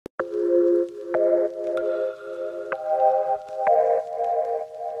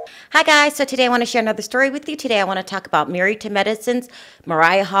Hi guys, so today I want to share another story with you. Today I want to talk about Married to Medicine's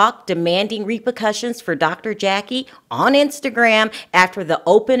Mariah Huq demanding repercussions for Dr. Jackie on Instagram after the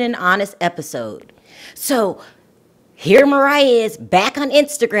open and honest episode. So here Mariah is back on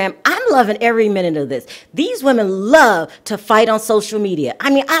Instagram. I'm loving every minute of this. These women love to fight on social media.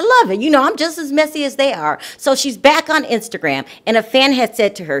 I mean, I love it. You know, I'm just as messy as they are. So she's back on Instagram, and a fan had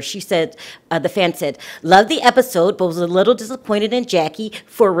said to her, the fan said, love the episode, but was a little disappointed in Jackie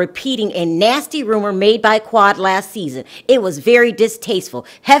for repeating a nasty rumor made by Quad last season. It was very distasteful.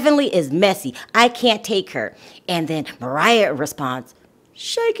 Heavenly is messy. I can't take her. And then Mariah responds,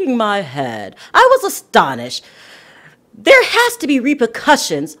 shaking my head. I was astonished. There has to be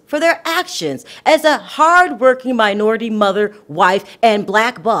repercussions for their actions. As a hard-working minority mother, wife, and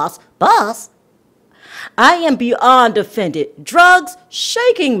black boss, I am beyond offended. Drugs,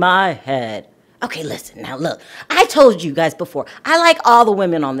 shaking my head. Okay, listen, now look, I told you guys before, I like all the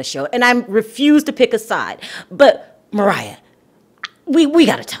women on the show, and I refuse to pick a side. But, Mariah, we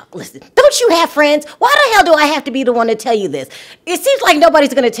gotta talk. Listen, don't you have friends? Why the hell do I have to be the one to tell you this? It seems like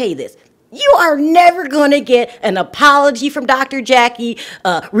nobody's gonna tell you this. You are never going to get an apology from Dr. Jackie.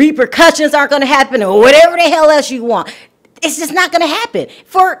 Repercussions aren't going to happen, or whatever the hell else you want. It's just not going to happen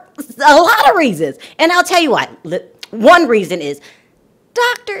for a lot of reasons. And I'll tell you why. One reason is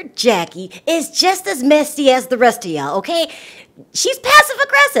Dr. Jackie is just as messy as the rest of y'all, okay? She's passive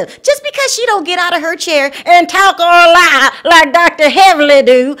aggressive. Just because she don't get out of her chair and talk or lie like Dr. Heavenly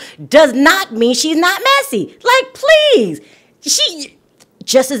do does not mean she's not messy. Like, please.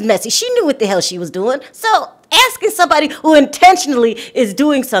 Just as messy. She knew what the hell she was doing. So asking somebody who intentionally is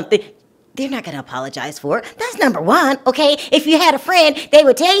doing something, they're not going to apologize for it. That's number one, okay? If you had a friend, they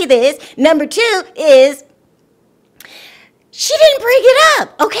would tell you this. Number two is, she didn't bring it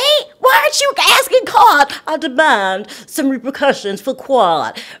up, okay? Why aren't you asking Quad? I demand some repercussions for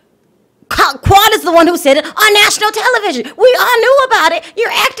Quad. Quad is the one who said it on national television. We all knew about it.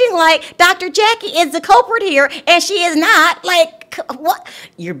 You're acting like Dr. Jackie is the culprit here, and she is not. Like, what?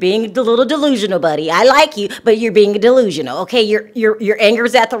 You're being a little delusional, buddy. I like you, but you're being delusional, okay? Your anger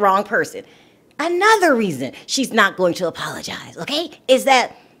is at the wrong person. Another reason she's not going to apologize, okay, is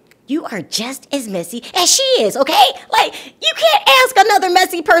that you are just as messy as she is, okay? Like, you can't ask another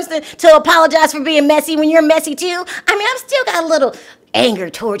messy person to apologize for being messy when you're messy too. I mean, I've still got a little anger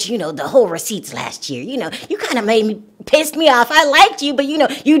towards, the whole receipts last year. You kind of pissed me off. I liked you, but,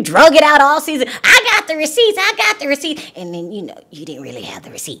 you drug it out all season. I got the receipts. And then, you didn't really have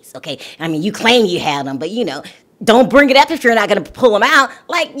the receipts, okay? I mean, you claim you had them, but, don't bring it up if you're not going to pull them out.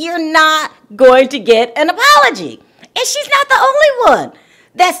 Like, you're not going to get an apology. And she's not the only one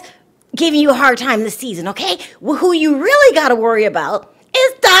that's giving you a hard time this season, okay? Well, who you really got to worry about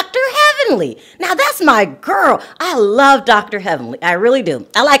is Dr. Heavenly. Now, that's my girl. I love Dr. Heavenly. I really do.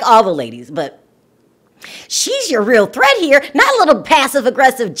 I like all the ladies, but she's your real threat here, not a little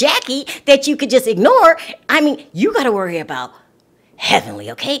passive-aggressive Jackie that you could just ignore. I mean, you got to worry about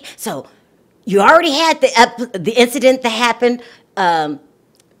Heavenly, okay? So you already had the incident that happened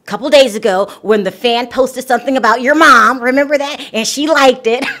couple days ago when the fan posted something about your mom. Remember that? And she liked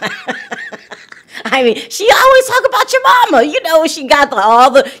it. I mean, she always talk about your mama. She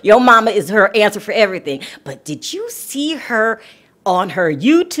got your mama is her answer for everything. But did you see her on her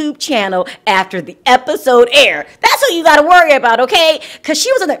YouTube channel after the episode aired? That's what you got to worry about, okay? Because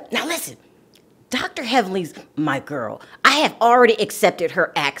she was on there. Now listen, Dr. Heavenly's my girl. I have already accepted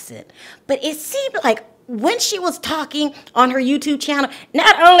her accent. But it seemed like when she was talking on her YouTube channel,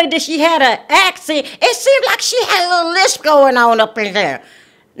 not only did she have an accent, it seemed like she had a little lisp going on up in there.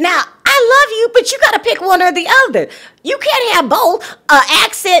 Now, I love you, but you got to pick one or the other. You can't have both, an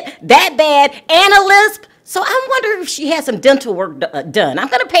accent that bad and a lisp. So I'm wondering if she had some dental work done. I'm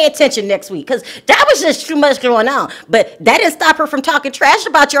going to pay attention next week because that was just too much going on. But that didn't stop her from talking trash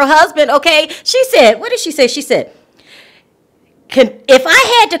about your husband, okay? She said, what did she say? She said, if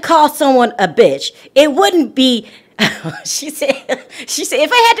I had to call someone a bitch, it wouldn't be, she said,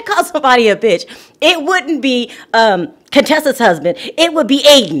 if I had to call somebody a bitch, it wouldn't be Contessa's husband, it would be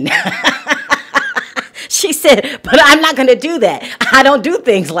Aiden. She said, but I'm not going to do that. I don't do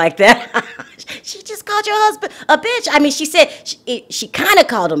things like that. She just called your husband a bitch. I mean, she said, she kind of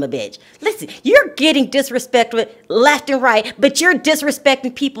called him a bitch. Listen, you're getting disrespected left and right, but you're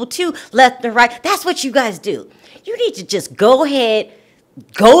disrespecting people too left and right. That's what you guys do. You need to just go ahead,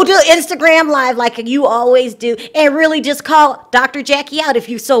 go to Instagram Live like you always do, and really just call Dr. Jackie out if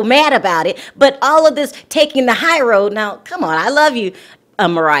you're so mad about it. But all of this taking the high road, now, come on, I love you,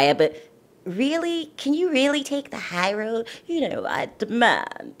 Mariah, but really, can you really take the high road? I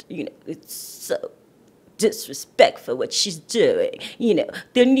demand, it's so disrespect for what she's doing. You know,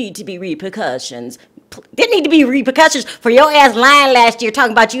 there need to be repercussions. There need to be repercussions for your ass lying last year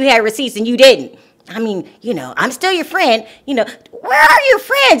talking about you had receipts and you didn't. I mean, you know, I'm still your friend. You know, where are your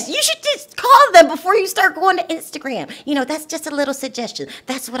friends? You should just call them before you start going to Instagram. You know, that's just a little suggestion.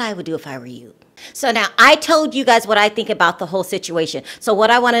 That's what I would do if I were you. So now I told you guys what I think about the whole situation. So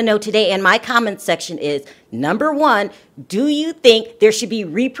what I want to know today in my comments section is, number one, do you think there should be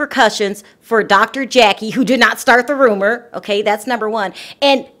repercussions for Dr. Jackie, who did not start the rumor? Okay, that's number one.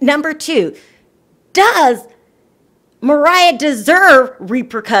 And number two, does Mariah deserve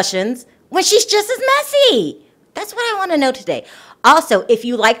repercussions when she's just as messy? That's what I want to know today. Also, if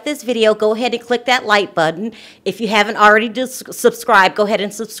you like this video, go ahead and click that like button. If you haven't already subscribed, go ahead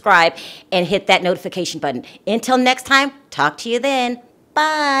and subscribe and hit that notification button. Until next time, talk to you then.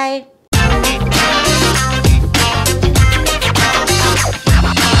 Bye.